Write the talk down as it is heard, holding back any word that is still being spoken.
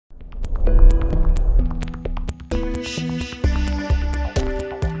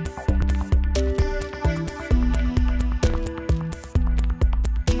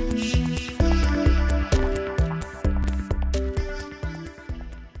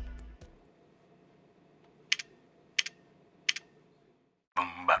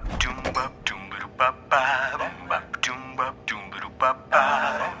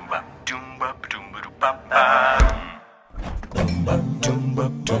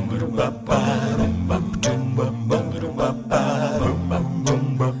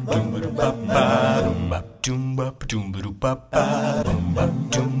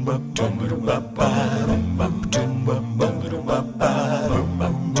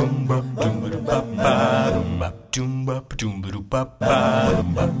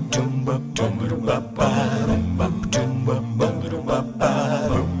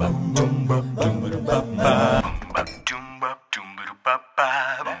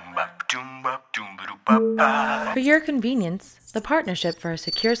For your convenience, the Partnership for a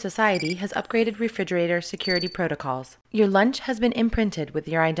Secure Society has upgraded refrigerator security protocols. Your lunch has been imprinted with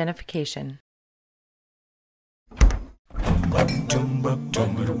your identification.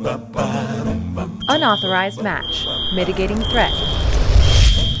 Unauthorized match. Mitigating threat.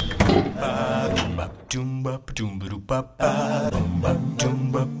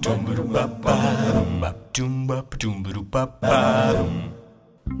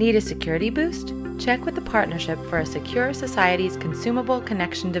 Need a security boost? Check with the Partnership for a Secure Society's Consumable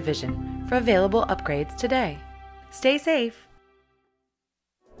Connection Division for available upgrades today. Stay safe.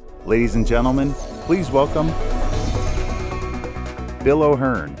 Ladies and gentlemen, please welcome Bill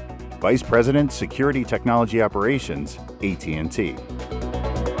O'Hearn, Vice President, Security Technology Operations, AT&T.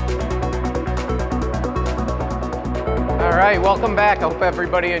 All right, welcome back. I hope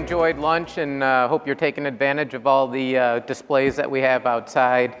everybody enjoyed lunch and hope you're taking advantage of all the displays that we have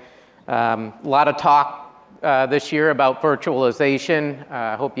outside. A lot of talk this year about virtualization.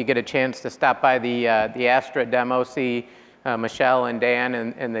 I hope you get a chance to stop by the Astra demo, see Michelle and Dan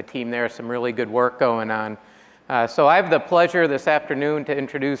and the team there. Some really good work going on. So I have the pleasure this afternoon to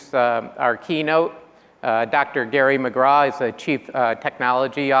introduce our keynote. Dr. Gary McGraw is the Chief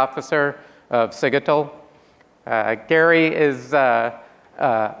Technology Officer of Cigital. Gary is a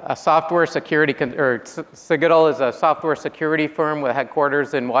software security, Cigital is a software security firm with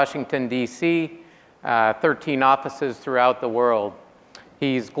headquarters in Washington, D.C., 13 offices throughout the world.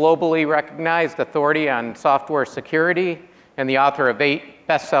 He's globally recognized authority on software security and the author of 8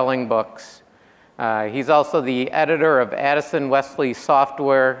 best-selling books. He's also the editor of Addison Wesley's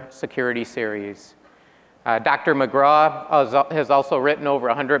Software Security Series. Dr. McGraw has also written over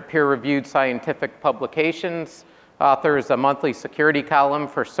 100 peer-reviewed scientific publications, authors a monthly security column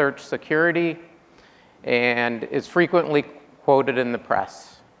for Search Security, and is frequently quoted in the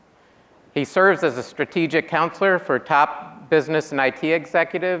press. He serves as a strategic counselor for top business and IT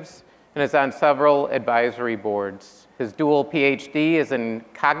executives and is on several advisory boards. His dual PhD is in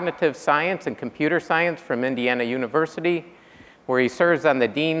cognitive science and computer science from Indiana University, where he serves on the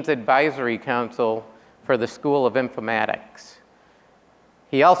Dean's Advisory Council for the School of Informatics.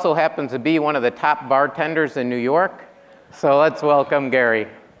 He also happens to be one of the top bartenders in New York. So let's welcome Gary.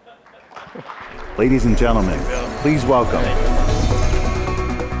 Ladies and gentlemen, please welcome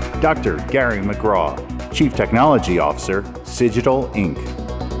Dr. Gary McGraw, Chief Technology Officer, Cigital, Inc.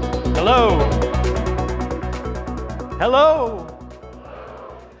 Hello. Hello.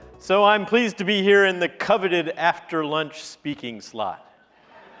 So I'm pleased to be here in the coveted after-lunch speaking slot.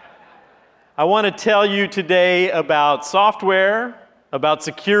 I want to tell you today about software, about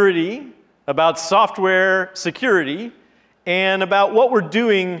security, about software security, and about what we're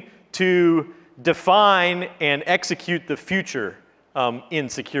doing to define and execute the future in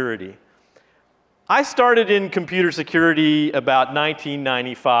security. I started in computer security about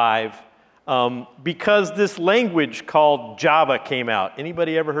 1995 because this language called Java came out.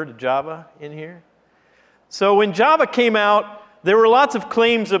 Anybody ever heard of Java in here? So when Java came out, there were lots of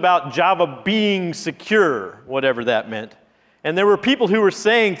claims about Java being secure, whatever that meant. And there were people who were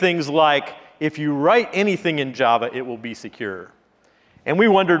saying things like, if you write anything in Java, it will be secure. And we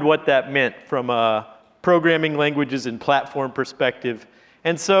wondered what that meant from a programming languages and platform perspective.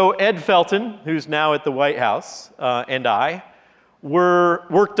 And so Ed Felton, who's now at the White House, and I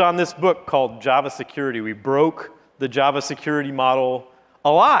worked on this book called Java Security. We broke the Java security model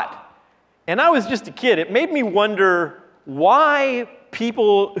a lot. And I was just a kid. It made me wonder why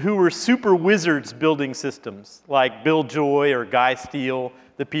people who were super wizards building systems, like Bill Joy or Guy Steele,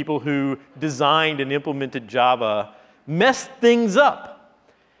 the people who designed and implemented Java, messed things up.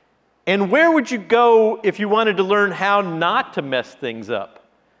 And where would you go if you wanted to learn how not to mess things up?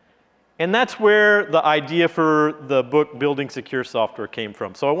 And that's where the idea for the book Building Secure Software came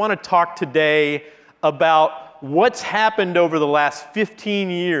from. So I want to talk today about what's happened over the last 15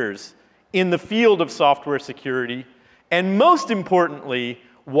 years in the field of software security, and most importantly,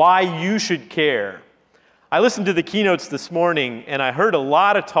 why you should care. I listened to the keynotes this morning, and I heard a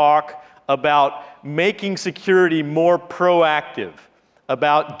lot of talk about making security more proactive,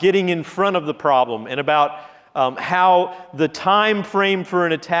 about getting in front of the problem, and about how the time frame for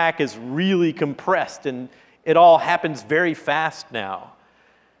an attack is really compressed, and it all happens very fast now.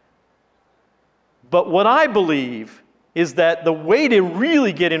 But what I believe is that the way to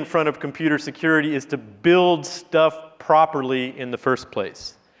really get in front of computer security is to build stuff properly in the first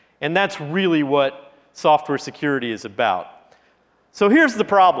place. And that's really what software security is about. So here's the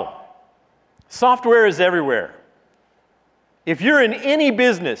problem. Software is everywhere. If you're in any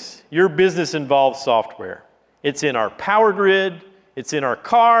business, your business involves software. It's in our power grid, it's in our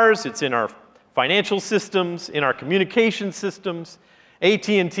cars, it's in our financial systems, in our communication systems.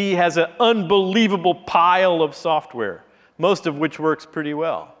 AT&T has an unbelievable pile of software, most of which works pretty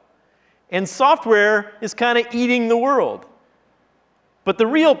well. And software is kind of eating the world. But the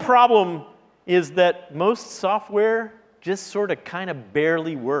real problem is that most software just sort of kind of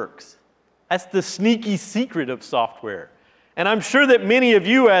barely works. That's the sneaky secret of software. And I'm sure that many of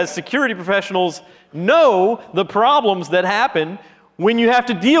you as security professionals know the problems that happen when you have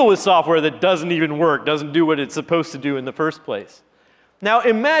to deal with software that doesn't even work, doesn't do what it's supposed to do in the first place. Now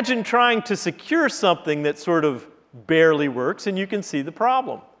imagine trying to secure something that sort of barely works, and you can see the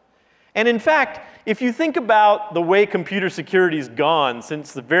problem. And in fact, if you think about the way computer security's gone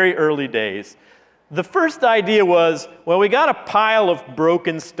since the very early days, the first idea was, well, we got a pile of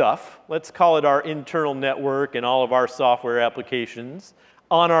broken stuff, let's call it our internal network and all of our software applications,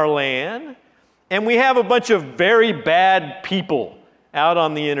 on our LAN, and we have a bunch of very bad people out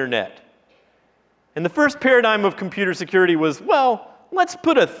on the internet. And the first paradigm of computer security was, well, let's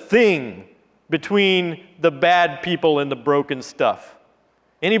put a thing between the bad people and the broken stuff.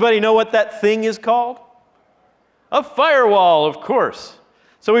 Anybody know what that thing is called? A firewall, of course.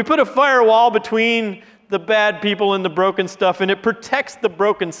 So we put a firewall between the bad people and the broken stuff, and it protects the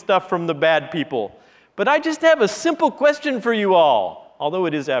broken stuff from the bad people. But I just have a simple question for you all, although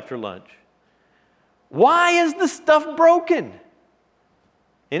it is after lunch. Why is the stuff broken?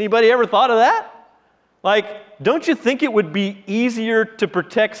 Anybody ever thought of that? Like, don't you think it would be easier to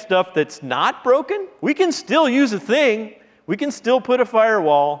protect stuff that's not broken? We can still use a thing. We can still put a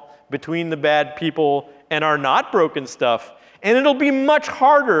firewall between the bad people and our not broken stuff. And it'll be much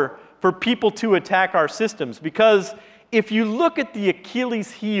harder for people to attack our systems, because if you look at the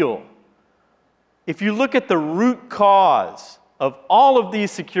Achilles heel, if you look at the root cause of all of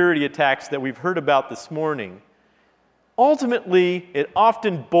these security attacks that we've heard about this morning, ultimately, it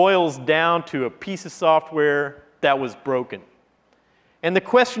often boils down to a piece of software that was broken. And the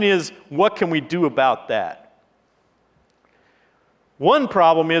question is, what can we do about that? One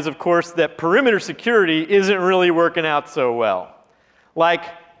problem is, of course, that perimeter security isn't really working out so well. Like,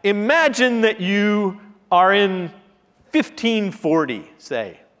 imagine that you are in 1540,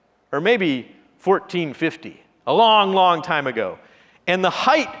 say, or maybe 1450, a long, long time ago. And the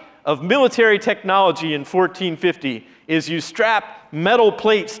height of military technology in 1450 is you strap metal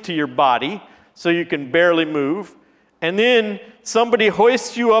plates to your body so you can barely move, and then somebody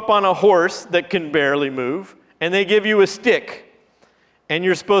hoists you up on a horse that can barely move, and they give you a stick. And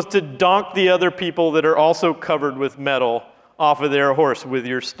you're supposed to donk the other people that are also covered with metal off of their horse with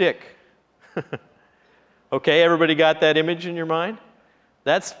your stick. Okay, everybody got that image in your mind?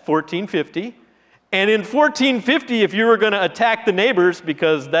 That's 1450. And in 1450, if you were going to attack the neighbors,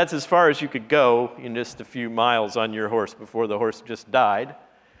 because that's as far as you could go in just a few miles on your horse before the horse just died,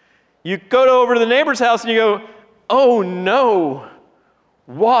 you go over to the neighbor's house and you go, oh no,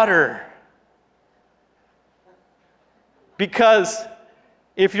 water. Because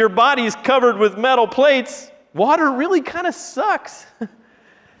if your body's covered with metal plates, water really kind of sucks.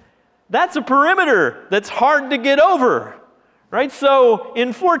 That's a perimeter that's hard to get over, right? So in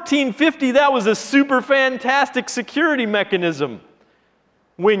 1450, that was a super fantastic security mechanism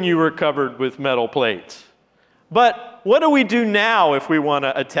when you were covered with metal plates. But what do we do now if we want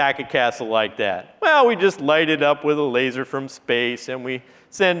to attack a castle like that? Well, we just light it up with a laser from space, and we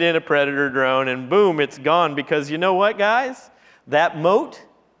send in a predator drone, and boom, it's gone. Because you know what, guys? That moat,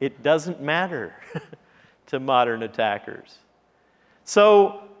 it doesn't matter to modern attackers.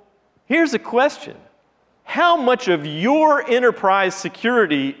 So here's a question. How much of your enterprise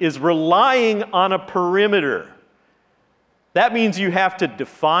security is relying on a perimeter? That means you have to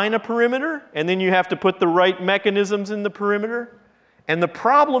define a perimeter, and then you have to put the right mechanisms in the perimeter. And the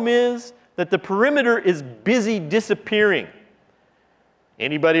problem is that the perimeter is busy disappearing.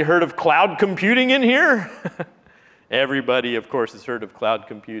 Anybody heard of cloud computing in here? Everybody, of course, has heard of cloud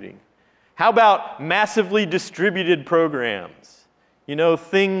computing. How about massively distributed programs? You know,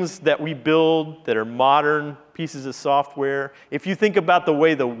 things that we build that are modern pieces of software. If you think about the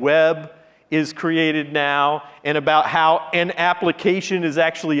way the web is created now and about how an application is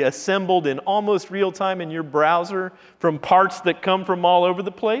actually assembled in almost real time in your browser from parts that come from all over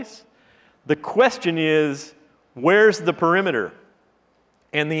the place, the question is, where's the perimeter?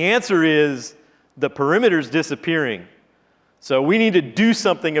 And the answer is, the perimeter's disappearing. So we need to do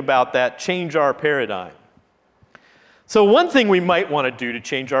something about that, change our paradigm. So one thing we might want to do to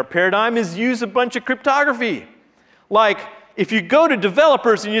change our paradigm is use a bunch of cryptography. Like, if you go to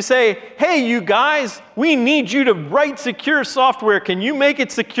developers and you say, hey, you guys, we need you to write secure software. Can you make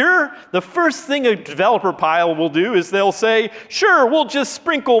it secure? The first thing a developer pile will do is they'll say, sure, we'll just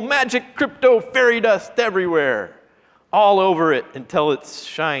sprinkle magic crypto fairy dust everywhere, all over it until it's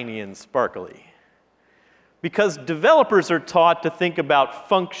shiny and sparkly. Because developers are taught to think about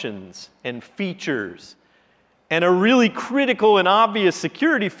functions and features. And a really critical and obvious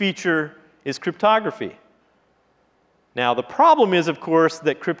security feature is cryptography. Now, the problem is, of course,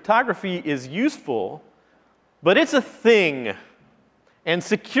 that cryptography is useful, but it's a thing. And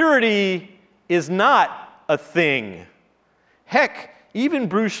security is not a thing. Heck, even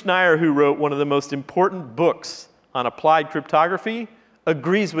Bruce Schneier, who wrote one of the most important books on applied cryptography,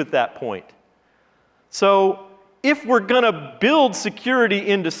 agrees with that point. So if we're going to build security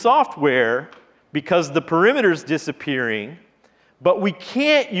into software because the perimeter's disappearing, but we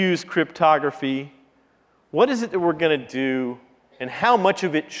can't use cryptography, what is it that we're going to do, and how much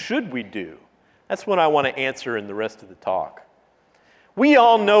of it should we do? That's what I want to answer in the rest of the talk. We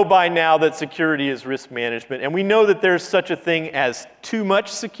all know by now that security is risk management, and we know that there's such a thing as too much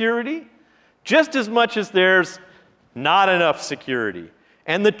security, just as much as there's not enough security.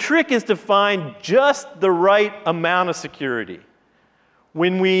 And the trick is to find just the right amount of security.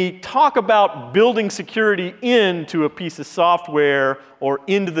 When we talk about building security into a piece of software or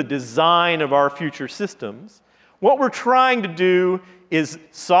into the design of our future systems, what we're trying to do is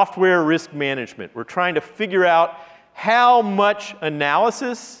software risk management. We're trying to figure out how much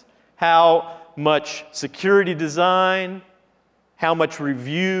analysis, how much security design, how much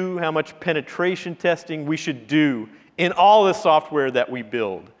review, how much penetration testing we should do in all the software that we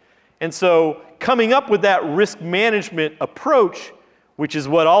build. And so coming up with that risk management approach, which is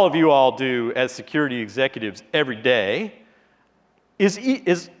what all of you all do as security executives every day,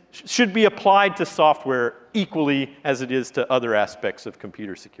 should be applied to software equally as it is to other aspects of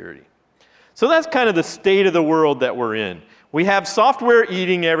computer security. So that's kind of the state of the world that we're in. We have software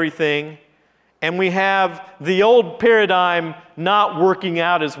eating everything, and we have the old paradigm not working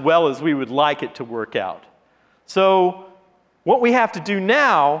out as well as we would like it to work out. So what we have to do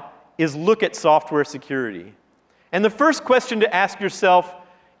now is look at software security. And the first question to ask yourself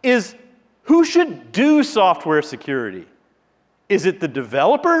is, who should do software security? Is it the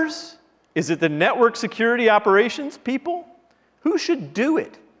developers? Is it the network security operations people? Who should do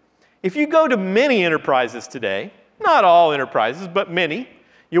it? If you go to many enterprises today, not all enterprises, but many,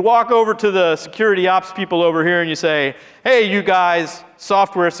 you walk over to the security ops people over here and you say, hey, you guys,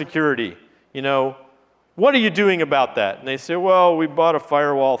 software security, you know, what are you doing about that? And they say, well, we bought a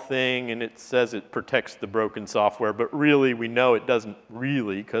firewall thing and it says it protects the broken software, but really we know it doesn't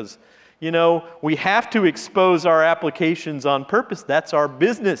really, because, you know, we have to expose our applications on purpose. That's our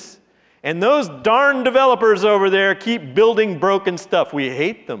business. And those darn developers over there keep building broken stuff. We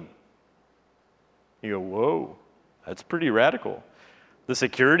hate them. You go, whoa, that's pretty radical. The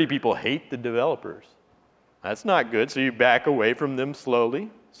security people hate the developers. That's not good, so you back away from them slowly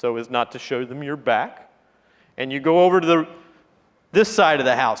so as not to show them your back. And you go over to this side of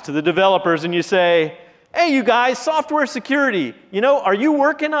the house, to the developers, and you say, hey, you guys, software security, you know, are you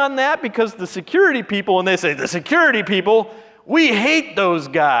working on that? Because the security people, and they say, the security people, we hate those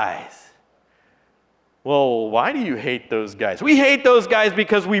guys. Well, why do you hate those guys? We hate those guys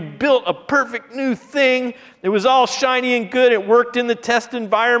because we built a perfect new thing. It was all shiny and good. It worked in the test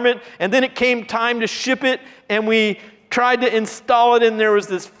environment. And then it came time to ship it, and we tried to install it, and there was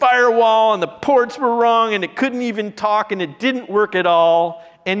this firewall, and the ports were wrong, and it couldn't even talk, and it didn't work at all.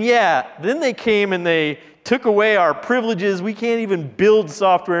 And yeah, then they came and they took away our privileges. We can't even build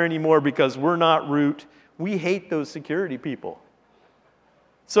software anymore because we're not root. We hate those security people.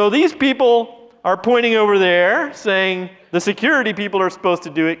 So these people are pointing over there saying the security people are supposed to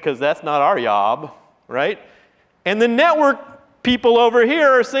do it because that's not our job, right? And the network people over here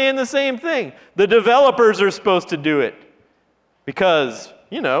are saying the same thing. The developers are supposed to do it because,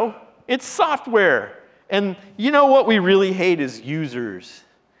 you know, it's software. And you know what we really hate is users.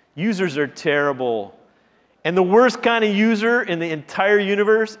 Users are terrible. And the worst kind of user in the entire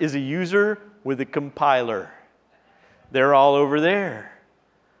universe is a user with a compiler. They're all over there.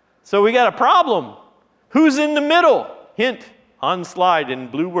 So we got a problem. Who's in the middle? Hint, on slide in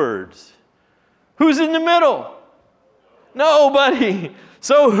blue words. Who's in the middle? Nobody.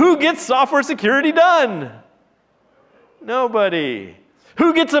 So who gets software security done? Nobody.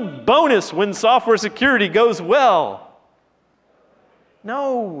 Who gets a bonus when software security goes well?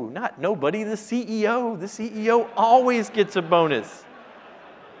 No, not nobody, the CEO. The CEO always gets a bonus.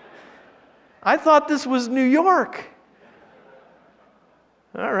 I thought this was New York.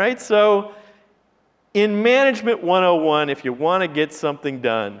 All right, so in Management 101, if you want to get something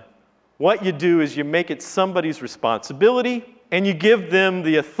done, what you do is you make it somebody's responsibility, and you give them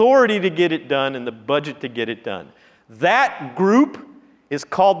the authority to get it done and the budget to get it done. That group is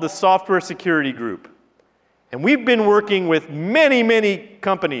called the Software Security Group. And we've been working with many, many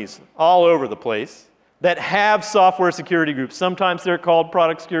companies all over the place that have software security groups. Sometimes they're called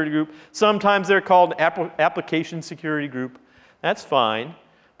product security group. Sometimes they're called application security group. That's fine.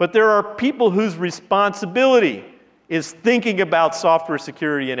 But there are people whose responsibility is thinking about software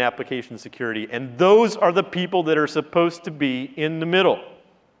security and application security. And those are the people that are supposed to be in the middle.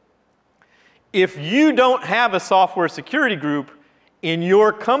 If you don't have a software security group in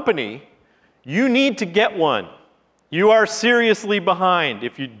your company, you need to get one. You are seriously behind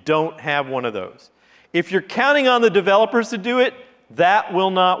if you don't have one of those. If you're counting on the developers to do it, that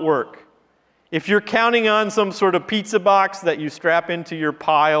will not work. If you're counting on some sort of pizza box that you strap into your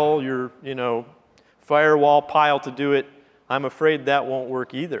pile, your firewall pile to do it, I'm afraid that won't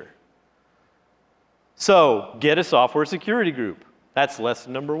work either. So get a software security group. That's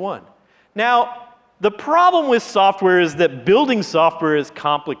lesson number one. Now, the problem with software is that building software is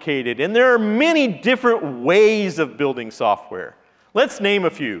complicated, and there are many different ways of building software. Let's name a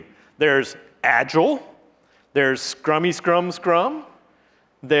few. There's Agile, there's Scrummy Scrum Scrum,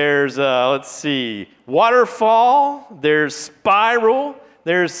 there's, let's see, Waterfall, there's Spiral,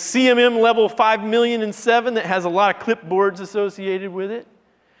 there's CMM level 5,000,007 that has a lot of clipboards associated with it,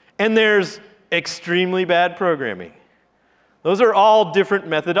 and there's extremely bad programming. Those are all different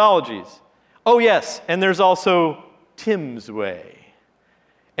methodologies. Oh yes, and there's also Tim's way.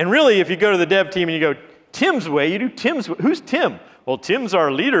 And really, if you go to the dev team and you go, Tim's way, you do Tim's way. Who's Tim? Well, Tim's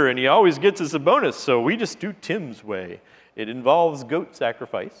our leader and he always gets us a bonus, so we just do Tim's way. It involves goat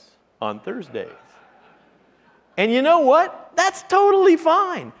sacrifice on Thursdays. And you know what? That's totally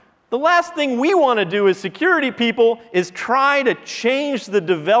fine. The last thing we want to do as security people is try to change the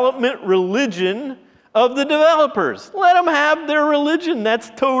development religion of the developers. Let them have their religion.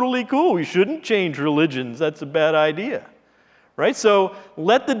 That's totally cool. We shouldn't change religions. That's a bad idea. Right? So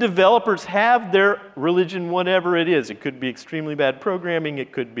let the developers have their religion, whatever it is. It could be extremely bad programming.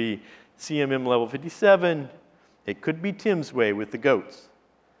 It could be CMM level 57. It could be Tim's way with the goats.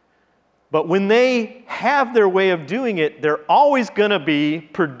 But when they have their way of doing it, they're always going to be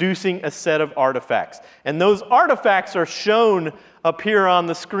producing a set of artifacts. And those artifacts are shown up here on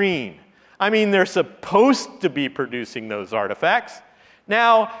the screen. I mean, they're supposed to be producing those artifacts.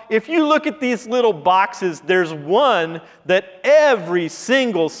 Now, if you look at these little boxes, there's one that every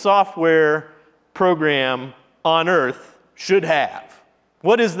single software program on Earth should have.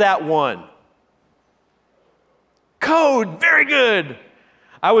 What is that one? Code. Very good.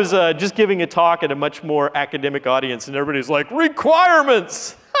 I was just giving a talk at a much more academic audience, and everybody's like,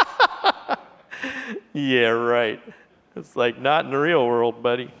 requirements! Yeah, right. It's like, not in the real world,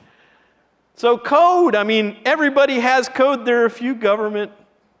 buddy. So code, I mean, everybody has code. There are a few government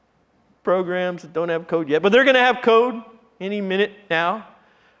programs that don't have code yet, but they're going to have code any minute now,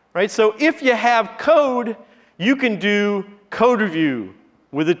 right? So if you have code, you can do code review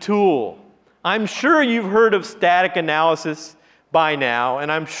with a tool. I'm sure you've heard of static analysis by now,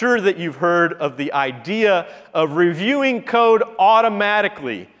 and I'm sure that you've heard of the idea of reviewing code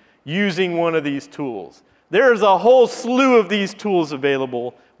automatically using one of these tools. There's a whole slew of these tools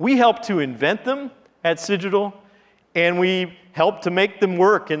available. We help to invent them at Cigital, and we help to make them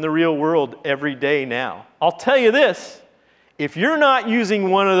work in the real world every day now. I'll tell you this, if you're not using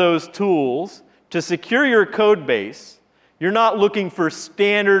one of those tools to secure your code base, you're not looking for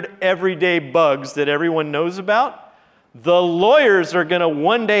standard everyday bugs that everyone knows about, the lawyers are going to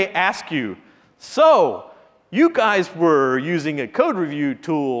one day ask you, so you guys were using a code review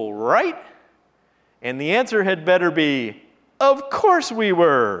tool, right? And the answer had better be, of course we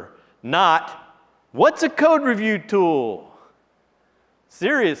were. Not, what's a code review tool?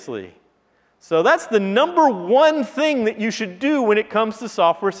 Seriously. So that's the number one thing that you should do when it comes to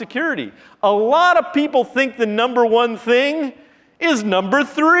software security. A lot of people think the number one thing is number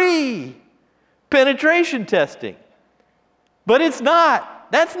 3, penetration testing. But it's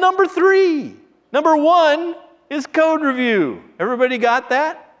not. That's number 3. Number 1 is code review. Everybody got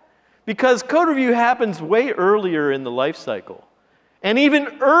that? Because code review happens way earlier in the life cycle. And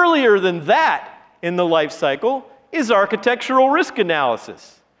even earlier than that in the life cycle is architectural risk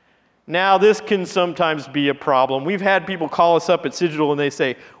analysis. Now, this can sometimes be a problem. We've had people call us up at Cigital and they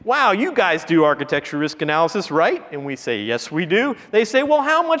say, wow, you guys do architecture risk analysis, right? And we say, yes, we do. They say, well,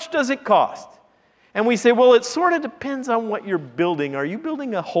 how much does it cost? And we say, well, it sort of depends on what you're building. Are you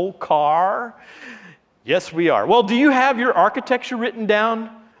building a whole car? Yes, we are. Well, do you have your architecture written down?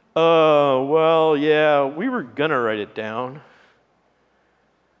 Well, yeah, we were gonna write it down.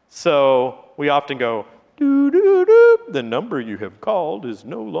 So we often go, doo-doo-doo, the number you have called is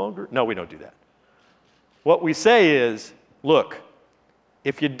no longer. No, we don't do that. What we say is, look,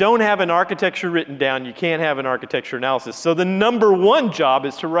 if you don't have an architecture written down, you can't have an architecture analysis. So the number one job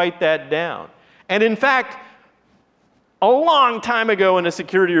is to write that down. And in fact, a long time ago in a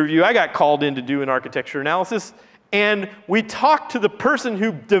security review, I got called in to do an architecture analysis, and we talked to the person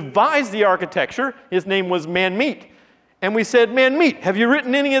who devised the architecture. His name was Manmeet. And we said, Manmeet, have you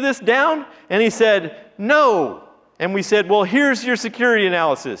written any of this down? And he said, no. And we said, well, here's your security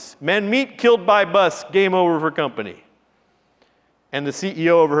analysis. Manmeet killed by bus, game over for company. And the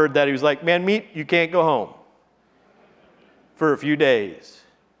CEO overheard that. He was like, Manmeet, you can't go home for a few days.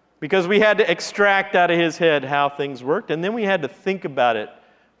 Because we had to extract out of his head how things worked, and then we had to think about it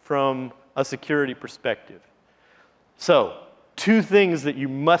from a security perspective. So, two things that you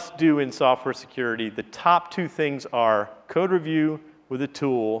must do in software security. The top two things are code review with a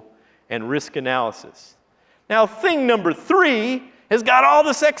tool and risk analysis. Now, thing number 3 has got all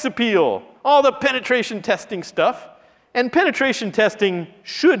the sex appeal, all the penetration testing stuff. And penetration testing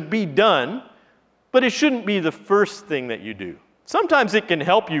should be done, but it shouldn't be the first thing that you do. Sometimes it can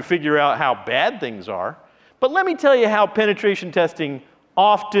help you figure out how bad things are, but let me tell you how penetration testing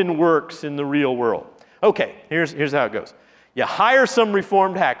often works in the real world. Okay, here's how it goes. You hire some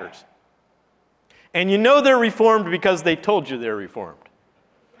reformed hackers, and you know they're reformed because they told you they're reformed.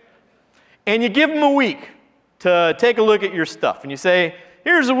 And you give them a week to take a look at your stuff, and you say,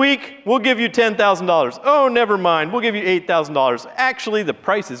 here's a week, we'll give you $10,000. Oh, never mind, we'll give you $8,000. Actually, the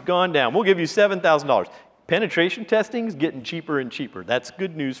price has gone down. We'll give you $7,000. Penetration testing is getting cheaper and cheaper. That's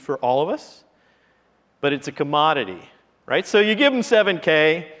good news for all of us, but it's a commodity, right? So you give them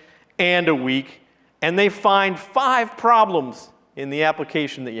 $7K and a week, and they find 5 problems in the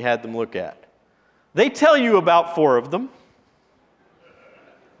application that you had them look at. They tell you about 4 of them,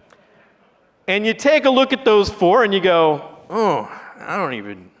 and you take a look at those 4 and you go, oh, I don't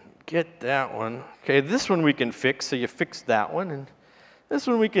even get that one. Okay, this one we can fix, so you fix that one, and this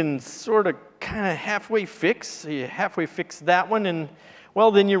one we can sort of kind of halfway fix, so you halfway fix that one, and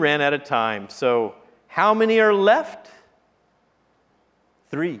well, then you ran out of time. So how many are left?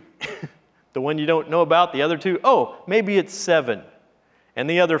 3. The one you don't know about, the other 2, oh, maybe it's 7. And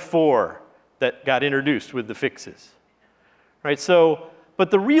the other 4 that got introduced with the fixes. Right, so,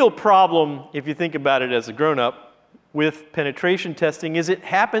 but the real problem, if you think about it as a grown-up, with penetration testing is it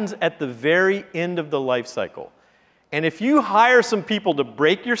happens at the very end of the life cycle. And if you hire some people to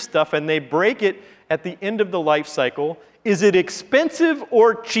break your stuff and they break it at the end of the life cycle, is it expensive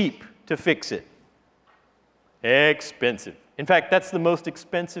or cheap to fix it? Expensive. In fact, that's the most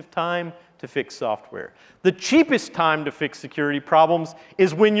expensive time to fix software. The cheapest time to fix security problems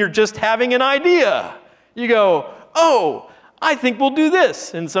is when you're just having an idea. You go, oh, I think we'll do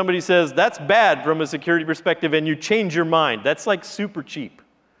this. And somebody says, that's bad from a security perspective, and you change your mind. That's like super cheap.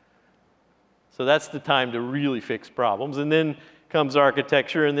 So that's the time to really fix problems. And then comes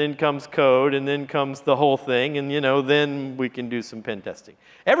architecture, and then comes code, and then comes the whole thing, and then we can do some pen testing.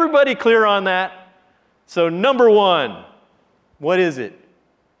 Everybody clear on that? So number 1, what is it?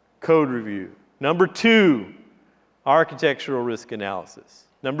 Code review. Number 2, architectural risk analysis.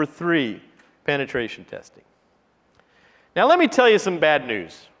 Number 3, penetration testing. Now let me tell you some bad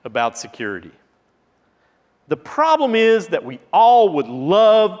news about security. The problem is that we all would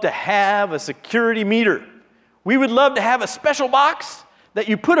love to have a security meter. We would love to have a special box that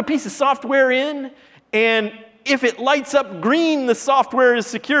you put a piece of software in, and if it lights up green, the software is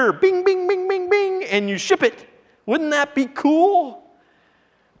secure. Bing, bing, bing, bing, bing, and you ship it. Wouldn't that be cool?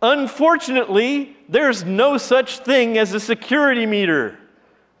 Unfortunately, there's no such thing as a security meter.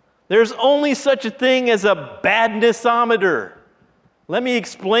 There's only such a thing as a badnessometer. Let me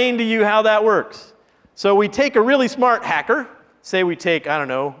explain to you how that works. So we take a really smart hacker, say we take, I don't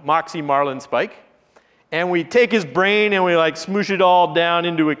know, Moxie Marlinspike, and we take his brain and we like smoosh it all down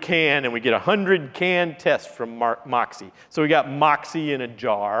into a can, and we get 100 can tests from Moxie. So we got Moxie in a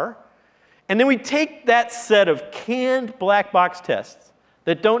jar. And then we take that set of canned black box tests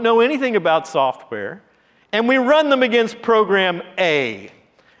that don't know anything about software, and we run them against program A,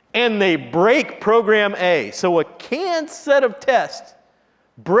 and they break program A. So a canned set of tests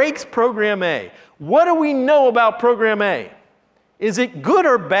breaks program A. What do we know about program A? Is it good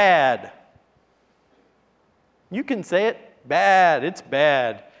or bad? You can say it, bad, it's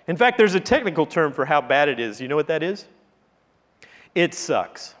bad. In fact, there's a technical term for how bad it is. You know what that is? It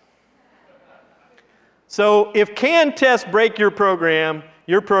sucks. So if canned tests break your program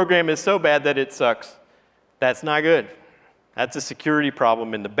is so bad that it sucks. That's not good. That's a security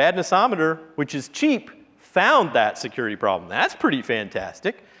problem. And the badnessometer, which is cheap, found that security problem. That's pretty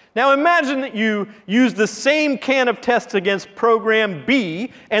fantastic. Now imagine that you use the same can of tests against program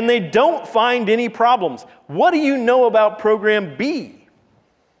B and they don't find any problems. What do you know about program B?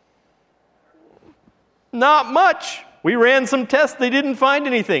 Not much. We ran some tests, they didn't find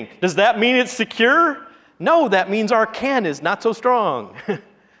anything. Does that mean it's secure? No, that means our can is not so strong.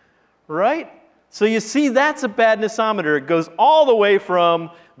 Right? So you see, that's a badnessometer. It goes all the way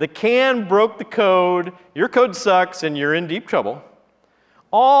from the can broke the code, your code sucks, and you're in deep trouble,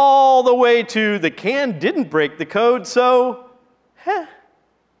 all the way to the can didn't break the code, so,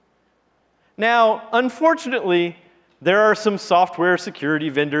 Now, unfortunately, there are some software security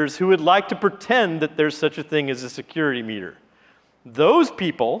vendors who would like to pretend that there's such a thing as a security meter. Those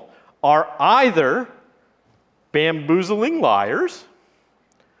people are either bamboozling liars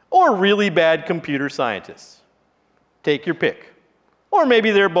or really bad computer scientists. Take your pick. Or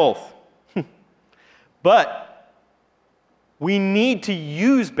maybe they're both. But we need to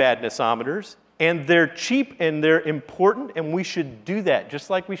use badnessometers, and they're cheap and they're important, and we should do that,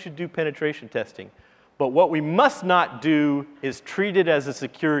 just like we should do penetration testing. But what we must not do is treat it as a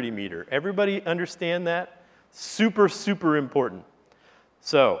security meter. Everybody understand that? Super, super important.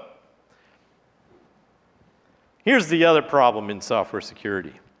 So, here's the other problem in software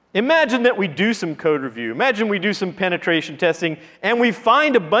security. Imagine that we do some code review. Imagine we do some penetration testing, and we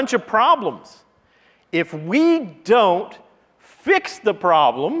find a bunch of problems. If we don't fix the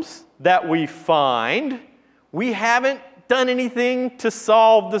problems that we find, we haven't done anything to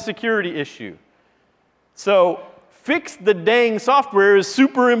solve the security issue. So fix the dang software is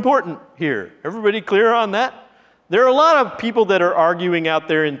super important here. Everybody clear on that? There are a lot of people that are arguing out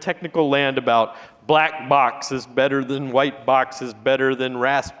there in technical land about black box is better than white box is better than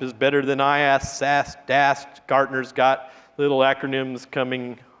RASP is better than IaaS, SaaS, DAST. Gartner's got little acronyms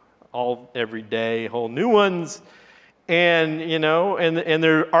coming every day, whole new ones. And, you know, and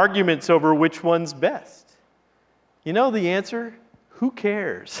there are arguments over which one's best. You know the answer? Who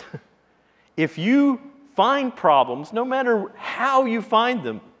cares? If you find problems, no matter how you find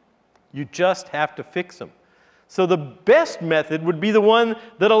them, you just have to fix them. So the best method would be the one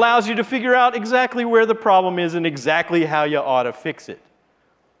that allows you to figure out exactly where the problem is and exactly how you ought to fix it.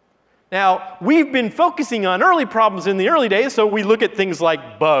 Now, we've been focusing on early problems in the early days, so we look at things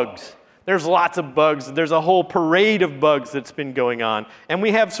like bugs. There's lots of bugs. There's a whole parade of bugs that's been going on. And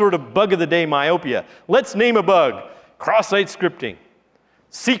we have sort of bug of the day myopia. Let's name a bug. Cross-site scripting.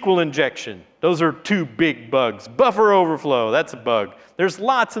 SQL injection. Those are two big bugs. Buffer overflow. That's a bug. There's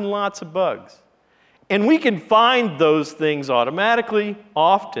lots and lots of bugs. And we can find those things automatically,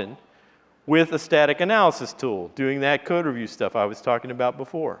 often, with a static analysis tool, doing that code review stuff I was talking about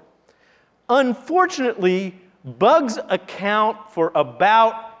before. Unfortunately, bugs account for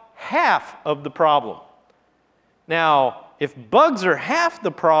about half of the problem. Now, if bugs are half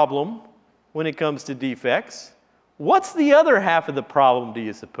the problem when it comes to defects, what's the other half of the problem, do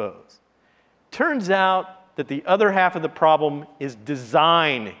you suppose? Turns out that the other half of the problem is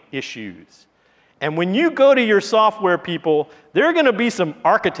design issues. And when you go to your software people, there are going to be some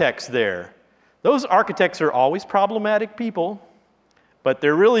architects there. Those architects are always problematic people, but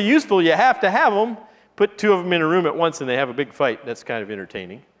they're really useful. You have to have them. Put two of them in a room at once and they have a big fight. That's kind of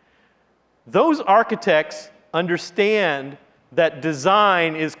entertaining. Those architects understand that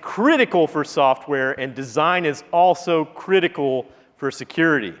design is critical for software and design is also critical for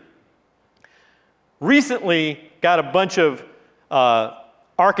security. Recently, got a bunch of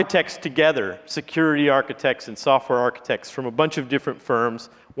architects together, security architects and software architects from a bunch of different firms.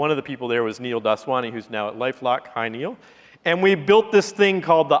 One of the people there was Neil Daswani, who's now at LifeLock. Hi, Neil. And we built this thing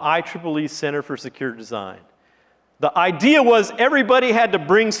called the IEEE Center for Secure Design. The idea was everybody had to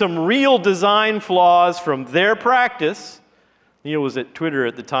bring some real design flaws from their practice. Neil was at Twitter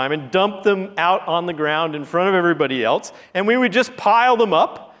at the time, and dump them out on the ground in front of everybody else. And we would just pile them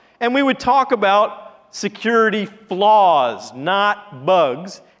up, and we would talk about security flaws, not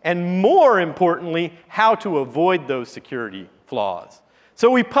bugs, and more importantly, how to avoid those security flaws.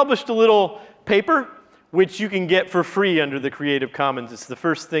 So we published a little paper which you can get for free under the Creative Commons. It's the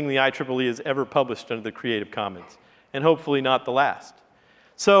first thing the IEEE has ever published under the Creative Commons, and hopefully not the last.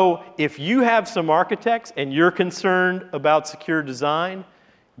 So if you have some architects and you're concerned about secure design,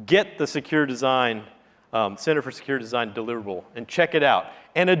 get the Secure Design, Center for Secure Design deliverable and check it out.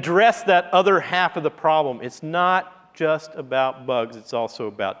 And address that other half of the problem. It's not just about bugs, it's also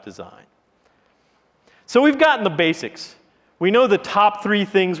about design. So we've gotten the basics. We know the top 3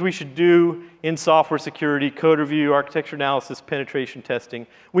 things we should do in software security: code review, architecture analysis, penetration testing.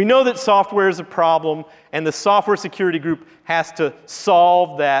 We know that software is a problem, and the software security group has to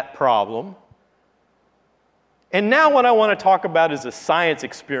solve that problem. And now what I want to talk about is a science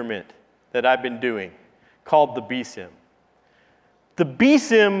experiment that I've been doing called the BSIMM. The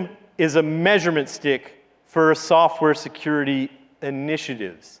BSIMM is a measurement stick for software security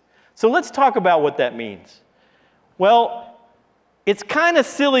initiatives. So let's talk about what that means. Well, it's kind of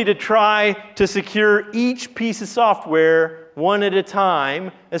silly to try to secure each piece of software one at a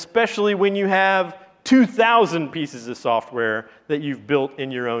time, especially when you have 2,000 pieces of software that you've built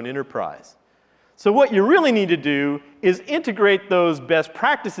in your own enterprise. So what you really need to do is integrate those best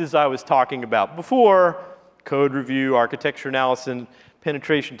practices I was talking about before, code review, architecture analysis,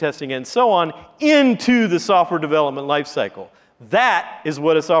 penetration testing, and so on, into the software development lifecycle. That is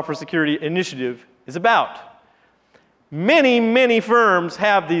what a software security initiative is about. Many, many firms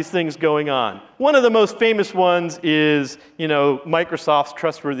have these things going on. One of the most famous ones is, Microsoft's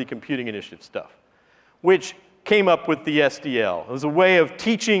Trustworthy Computing Initiative stuff, which came up with the SDL. It was a way of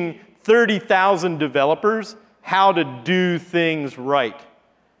teaching 30,000 developers how to do things right.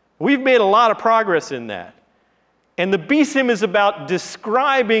 We've made a lot of progress in that. And the BSIMM is about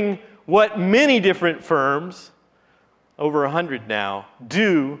describing what many different firms, over 100 now,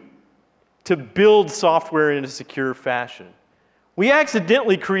 do to build software in a secure fashion. We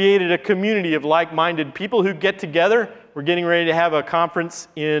accidentally created a community of like-minded people who get together. We're getting ready to have a conference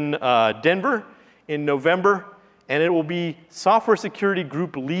in Denver in November, and it will be software security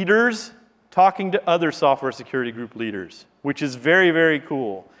group leaders talking to other software security group leaders, which is very, very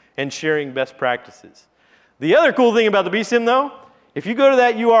cool, and sharing best practices. The other cool thing about the BSIMM, though, if you go to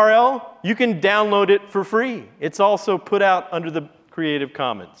that URL, you can download it for free. It's also put out under the Creative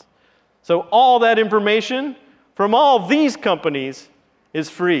Commons. So all that information from all these companies is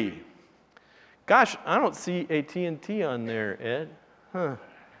free. Gosh, I don't see AT&T on there, Ed. Huh.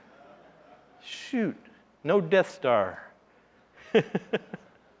 Shoot, no Death Star. The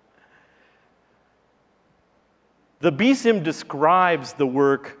BSIMM describes the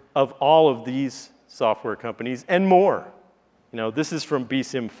work of all of these software companies and more. This is from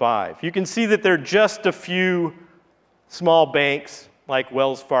BSIMM 5. You can see that there are just a few small banks like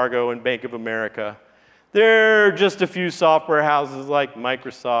Wells Fargo and Bank of America. There are just a few software houses like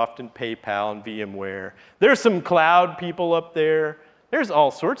Microsoft and PayPal and VMware. There's some cloud people up there. There's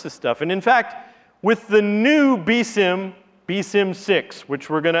all sorts of stuff. And in fact, with the new BSIMM, BSIMM 6, which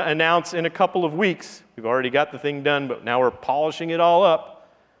we're going to announce in a couple of weeks, we've already got the thing done, but now we're polishing it all up.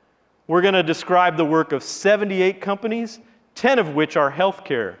 We're going to describe the work of 78 companies, 10 of which are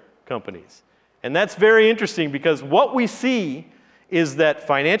healthcare companies. And that's very interesting because what we see is that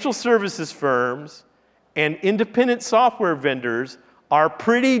financial services firms and independent software vendors are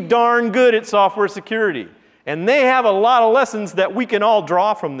pretty darn good at software security. And they have a lot of lessons that we can all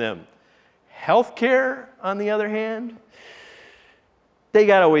draw from them. Healthcare, on the other hand, they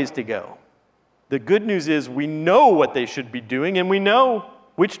got a ways to go. The good news is we know what they should be doing, and we know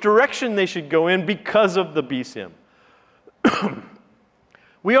which direction they should go in because of the BSIMM.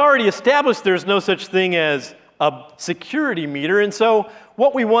 We already established there's no such thing as a security meter, and so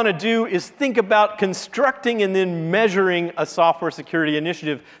what we want to do is think about constructing and then measuring a software security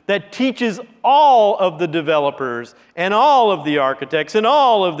initiative that teaches all of the developers and all of the architects and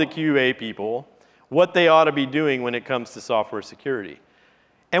all of the QA people what they ought to be doing when it comes to software security.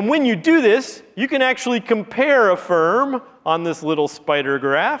 And when you do this, you can actually compare a firm on this little spider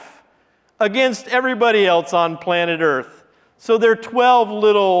graph against everybody else on planet Earth. So there are 12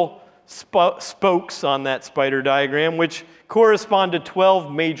 little spokes on that spider diagram, which correspond to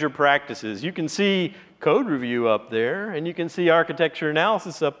 12 major practices. You can see code review up there, and you can see architecture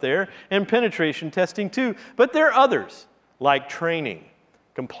analysis up there, and penetration testing too. But there are others, like training,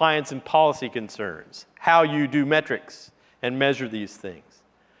 compliance and policy concerns, how you do metrics and measure these things.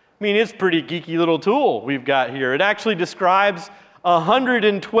 I mean, it's a pretty geeky little tool we've got here. It actually describes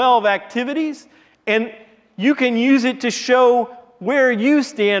 112 activities, and you can use it to show where you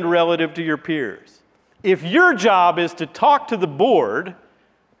stand relative to your peers. If your job is to talk to the board,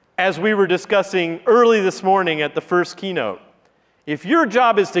 as we were discussing early this morning at the first keynote, if your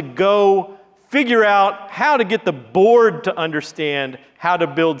job is to go figure out how to get the board to understand how to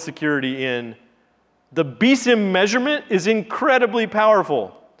build security in. The BSIMM measurement is incredibly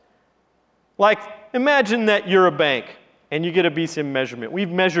powerful. Like, imagine that you're a bank and you get a BSIMM measurement.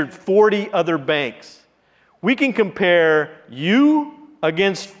 We've measured 40 other banks. We can compare you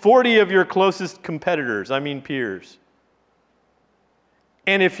against 40 of your closest competitors, I mean peers.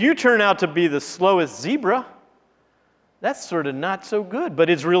 And if you turn out to be the slowest zebra, that's sort of not so good, but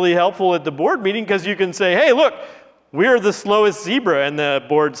it's really helpful at the board meeting because you can say, hey, look, we're the slowest zebra, and the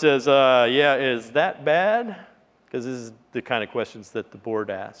board says, yeah, is that bad? Because this is the kind of questions that the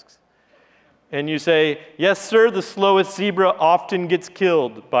board asks. And you say, yes, sir, the slowest zebra often gets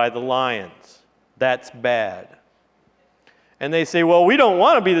killed by the lions. That's bad. And they say, well, we don't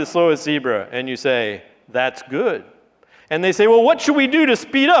want to be the slowest zebra. And you say, that's good. And they say, well, what should we do to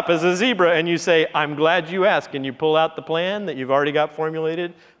speed up as a zebra? And you say, I'm glad you asked. And you pull out the plan that you've already got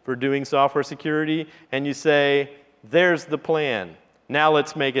formulated for doing software security. And you say, there's the plan. Now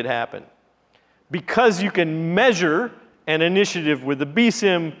let's make it happen. Because you can measure an initiative with the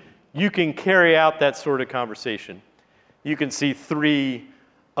BSIMM, you can carry out that sort of conversation. You can see 3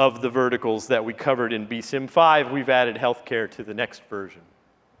 of the verticals that we covered in BSIMM 5. We've added healthcare to the next version.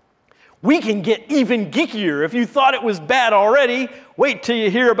 We can get even geekier. If you thought it was bad already, wait till you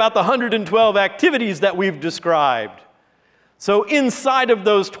hear about the 112 activities that we've described. So inside of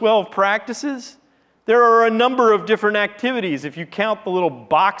those 12 practices, there are a number of different activities. If you count the little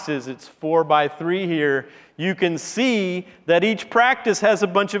boxes, it's 4 by 3 here, you can see that each practice has a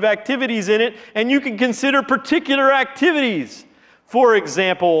bunch of activities in it, and you can consider particular activities. For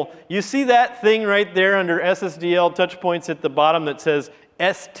example, you see that thing right there under SSDL touchpoints at the bottom that says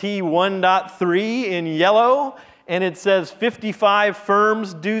ST1.3 in yellow, and it says 55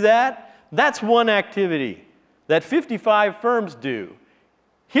 firms do that? That's one activity that 55 firms do.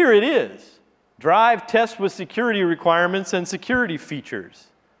 Here it is. Drive tests with security requirements and security features.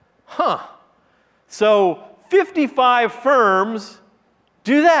 Huh. So 55 firms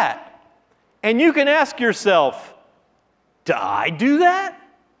do that. And you can ask yourself, do I do that?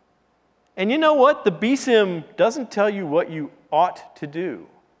 And you know what? The BSIMM doesn't tell you what you ought to do.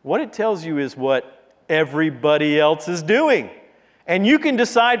 What it tells you is what everybody else is doing. And you can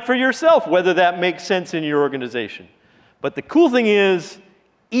decide for yourself whether that makes sense in your organization. But the cool thing is,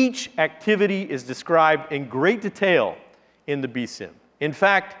 each activity is described in great detail in the BSIMM. In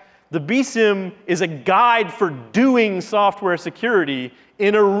fact, the BSIMM is a guide for doing software security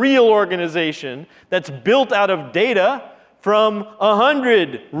in a real organization that's built out of data from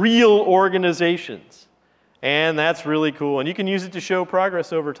 100 real organizations. And that's really cool. And you can use it to show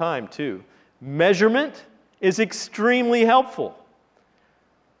progress over time, too. Measurement is extremely helpful.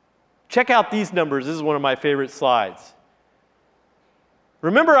 Check out these numbers. This is one of my favorite slides.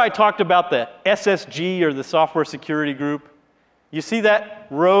 Remember I talked about the SSG, or the Software Security Group? You see that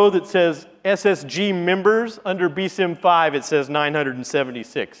row that says SSG members? Under BSIMM 5, it says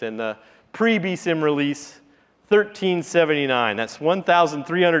 976. And the pre-BSIMM release, 1,379. That's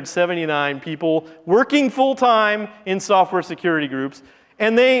 1,379 people working full-time in software security groups.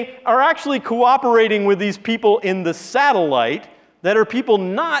 And they are actually cooperating with these people in the satellite that are people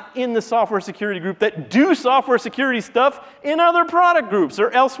not in the software security group that do software security stuff in other product groups or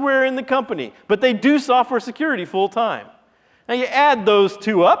elsewhere in the company. But they do software security full-time. Now you add those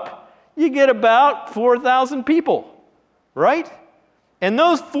two up, you get about 4,000 people, right? And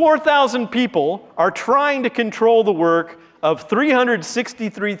those 4,000 people are trying to control the work of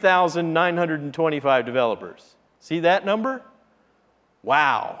 363,925 developers. See that number?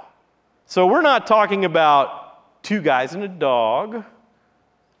 Wow. So we're not talking about 2 guys and a dog.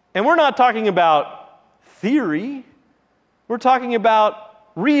 And we're not talking about theory. We're talking about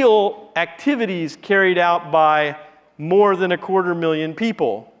real activities carried out by more than 250,000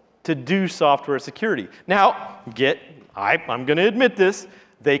 people to do software security. Now, I'm going to admit this,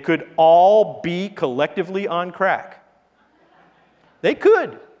 they could all be collectively on crack. They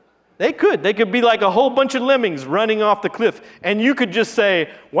could. They could. They could be like a whole bunch of lemmings running off the cliff. And you could just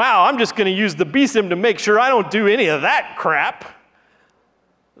say, wow, I'm just going to use the BSIMM to make sure I don't do any of that crap.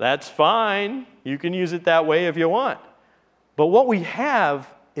 That's fine. You can use it that way if you want. But what we have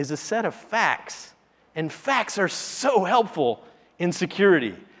is a set of facts. And facts are so helpful in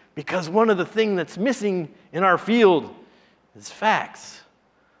security, because one of the things that's missing in our field is facts.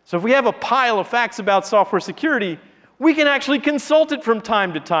 So if we have a pile of facts about software security, we can actually consult it from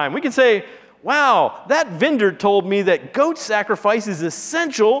time to time. We can say, wow, that vendor told me that goat sacrifice is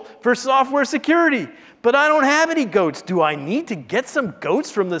essential for software security, but I don't have any goats. Do I need to get some goats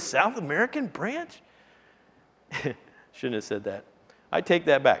from the South American branch? Shouldn't have said that. I take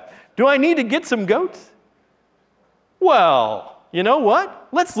that back. Do I need to get some goats? Well, you know what?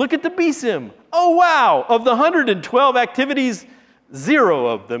 Let's look at the BSIMM. Oh, wow. Of the 112 activities, 0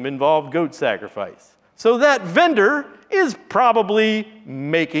 of them involved goat sacrifice. So that vendor is probably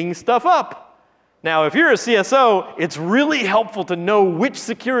making stuff up. Now, if you're a CSO, it's really helpful to know which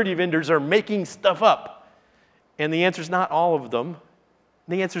security vendors are making stuff up. And the answer is not all of them.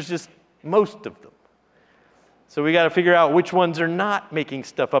 The answer is just most of them. So we got to figure out which ones are not making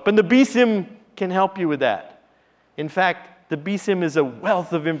stuff up. And the BSIMM can help you with that. In fact, the BSIMM is a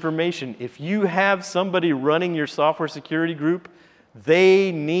wealth of information. If you have somebody running your software security group,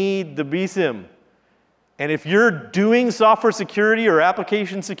 they need the BSIMM. And if you're doing software security or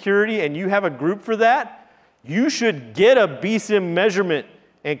application security and you have a group for that, you should get a BSIMM measurement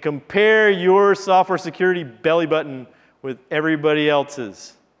and compare your software security belly button with everybody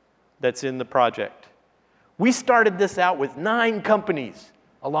else's that's in the project. We started this out with 9 companies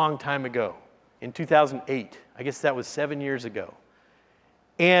a long time ago, in 2008. I guess that was 7 years ago.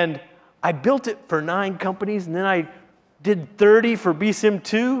 And I built it for 9 companies, and then I did 30 for BSIMM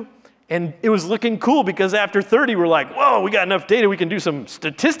 2, and it was looking cool because after 30, we're like, whoa, we got enough data, we can do some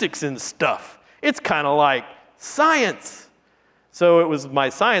statistics and stuff. It's kind of like science. So it was my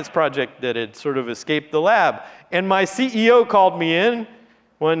science project that had sort of escaped the lab. And my CEO called me in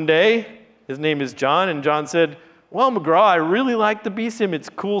one day. His name is John, and John said, well, McGraw, I really like the BSIMM. It's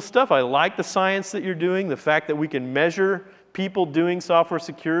cool stuff. I like the science that you're doing, the fact that we can measure people doing software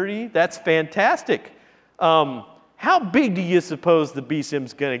security. That's fantastic. How big do you suppose the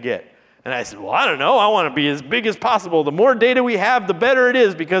BSIMM's going to get? And I said, well, I don't know. I want to be as big as possible. The more data we have, the better it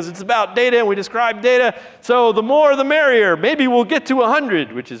is, because it's about data and we describe data. So the more, the merrier. Maybe we'll get to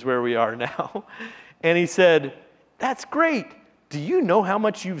 100, which is where we are now. And he said, that's great. Do you know how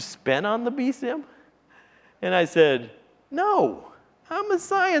much you've spent on the BSIMM? And I said, no, I'm a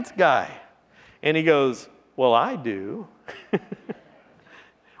science guy. And he goes, well, I do.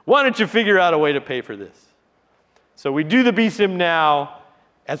 Why don't you figure out a way to pay for this? So we do the BSIMM now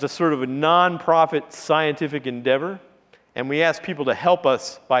as a sort of a nonprofit scientific endeavor, and we ask people to help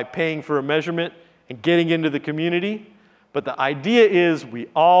us by paying for a measurement and getting into the community. But the idea is we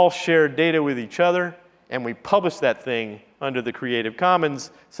all share data with each other, and we publish that thing under the Creative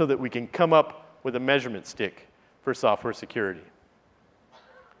Commons so that we can come up with a measurement stick for software security.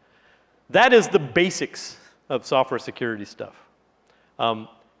 That is the basics of software security stuff.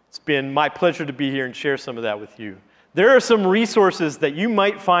 It's been my pleasure to be here and share some of that with you. There are some resources that you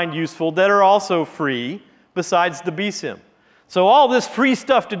might find useful that are also free besides the BSIMM. So all this free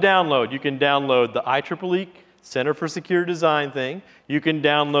stuff to download, you can download the IEEE Center for Secure Design thing. You can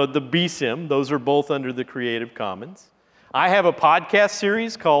download the BSIMM. Those are both under the Creative Commons. I have a podcast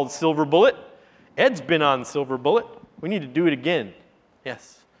series called Silver Bullet. Ed's been on Silver Bullet. We need to do it again.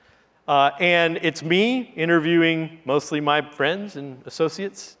 Yes. And it's me interviewing mostly my friends and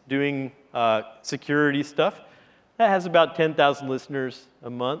associates doing security stuff. That has about 10,000 listeners a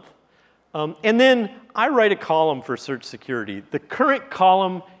month. And then I write a column for Search Security. The current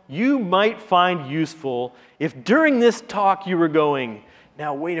column you might find useful if during this talk you were going,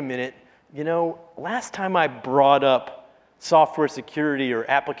 now wait a minute, you know, last time I brought up software security or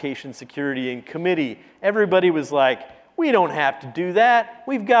application security in committee, everybody was like, we don't have to do that.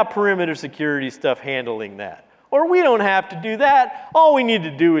 We've got perimeter security stuff handling that. Or we don't have to do that. All we need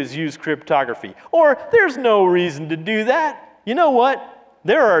to do is use cryptography. Or there's no reason to do that. You know what?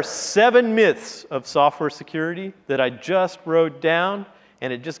 There are 7 myths of software security that I just wrote down,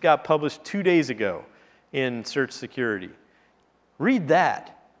 and it just got published 2 days ago in Search Security. Read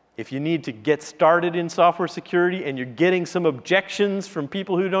that. If you need to get started in software security and you're getting some objections from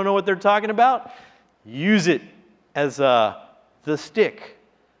people who don't know what they're talking about, use it as the stick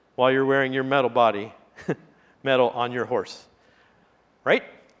while you're wearing your metal body, metal on your horse, right?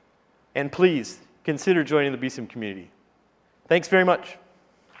 And please consider joining the BSIMM community. Thanks very much.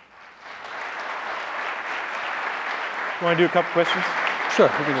 You want to do a couple questions? Sure,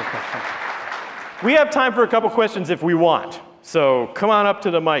 we can do questions. We have time for a couple questions if we want. So come on up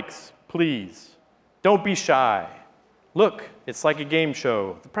to the mics, please. Don't be shy. Look, it's like a game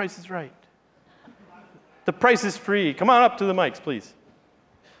show. The price is right. The price is free. Come on up to the mics, please.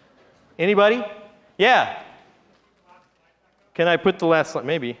 Anybody? Yeah. Can I put the last slide?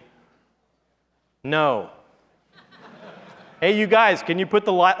 Maybe. No. Hey, you guys, can you put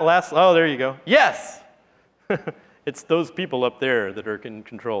the last? Oh, there you go. Yes. It's those people up there that are in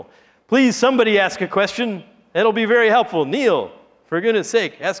control. Please, somebody ask a question. It'll be very helpful. Neil, for goodness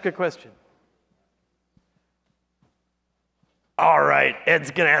sake, ask a question. All right, Ed's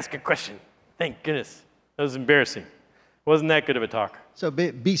going to ask a question. Thank goodness. That was embarrassing. Wasn't that good of a talk. So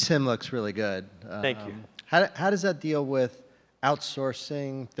BSIMM looks really good. Thank you. How does that deal with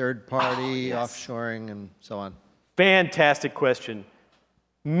outsourcing, third party, yes. offshoring, and so on? Fantastic question.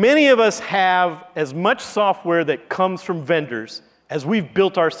 Many of us have as much software that comes from vendors as we've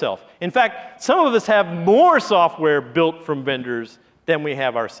built ourselves. In fact, some of us have more software built from vendors than we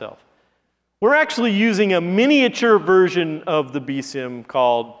have ourselves. We're actually using a miniature version of the BSIMM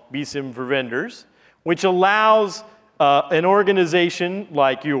called BSIMM for Vendors, which allows an organization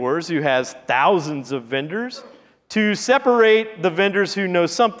like yours who has thousands of vendors to separate the vendors who know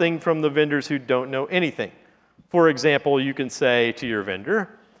something from the vendors who don't know anything. For example, you can say to your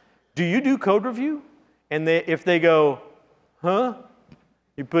vendor, do you do code review? And if they go, huh?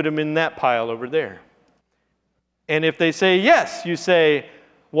 You put them in that pile over there. And if they say yes, you say,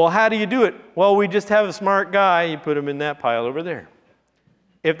 well, how do you do it? Well, we just have a smart guy. You put them in that pile over there.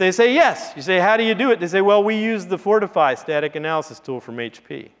 If they say yes, you say, how do you do it? They say, well, we use the Fortify static analysis tool from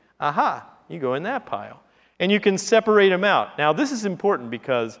HP. Aha, you go in that pile. And you can separate them out. Now, this is important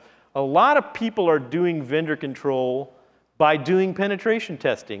because a lot of people are doing vendor control by doing penetration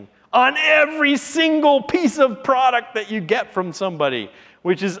testing on every single piece of product that you get from somebody,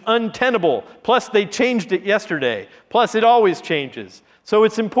 which is untenable. Plus, they changed it yesterday. Plus, it always changes. So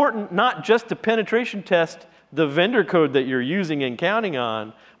it's important not just to penetration test the vendor code that you're using and counting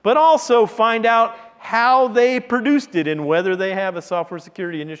on, but also find out how they produced it and whether they have a software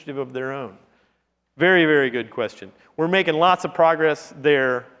security initiative of their own. Very, very good question. We're making lots of progress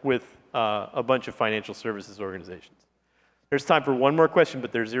there with a bunch of financial services organizations. There's time for one more question,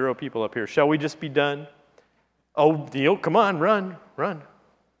 but there's 0 people up here. Shall we just be done? Oh, Neil, come on, run, run.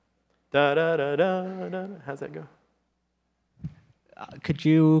 Da, da, da, da, da. How's that go? Could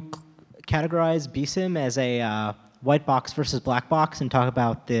you categorize BSIMM as a white box versus black box and talk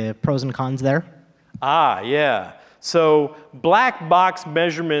about the pros and cons there? Yeah. So black box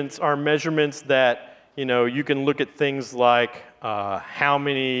measurements are measurements that you can look at things like how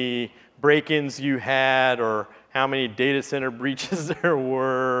many break-ins you had or how many data center breaches there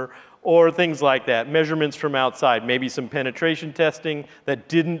were or things like that. Measurements from outside. Maybe some penetration testing that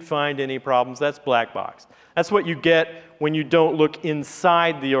didn't find any problems. That's black box. That's what you get when you don't look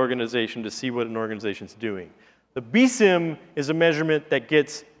inside the organization to see what an organization's doing. The BSIMM is a measurement that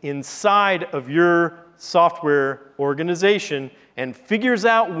gets inside of your software organization and figures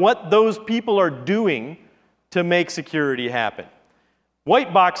out what those people are doing to make security happen.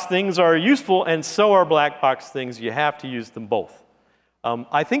 White box things are useful, and so are black box things. You have to use them both.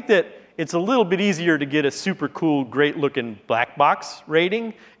 I think that it's a little bit easier to get a super cool, great-looking black box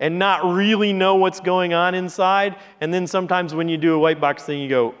rating and not really know what's going on inside. And then sometimes when you do a white box thing, you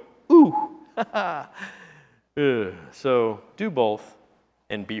go, ooh, So do both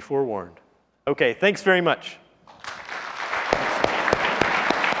and be forewarned. OK, thanks very much.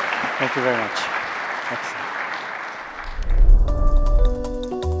 Thank you very much. Excellent.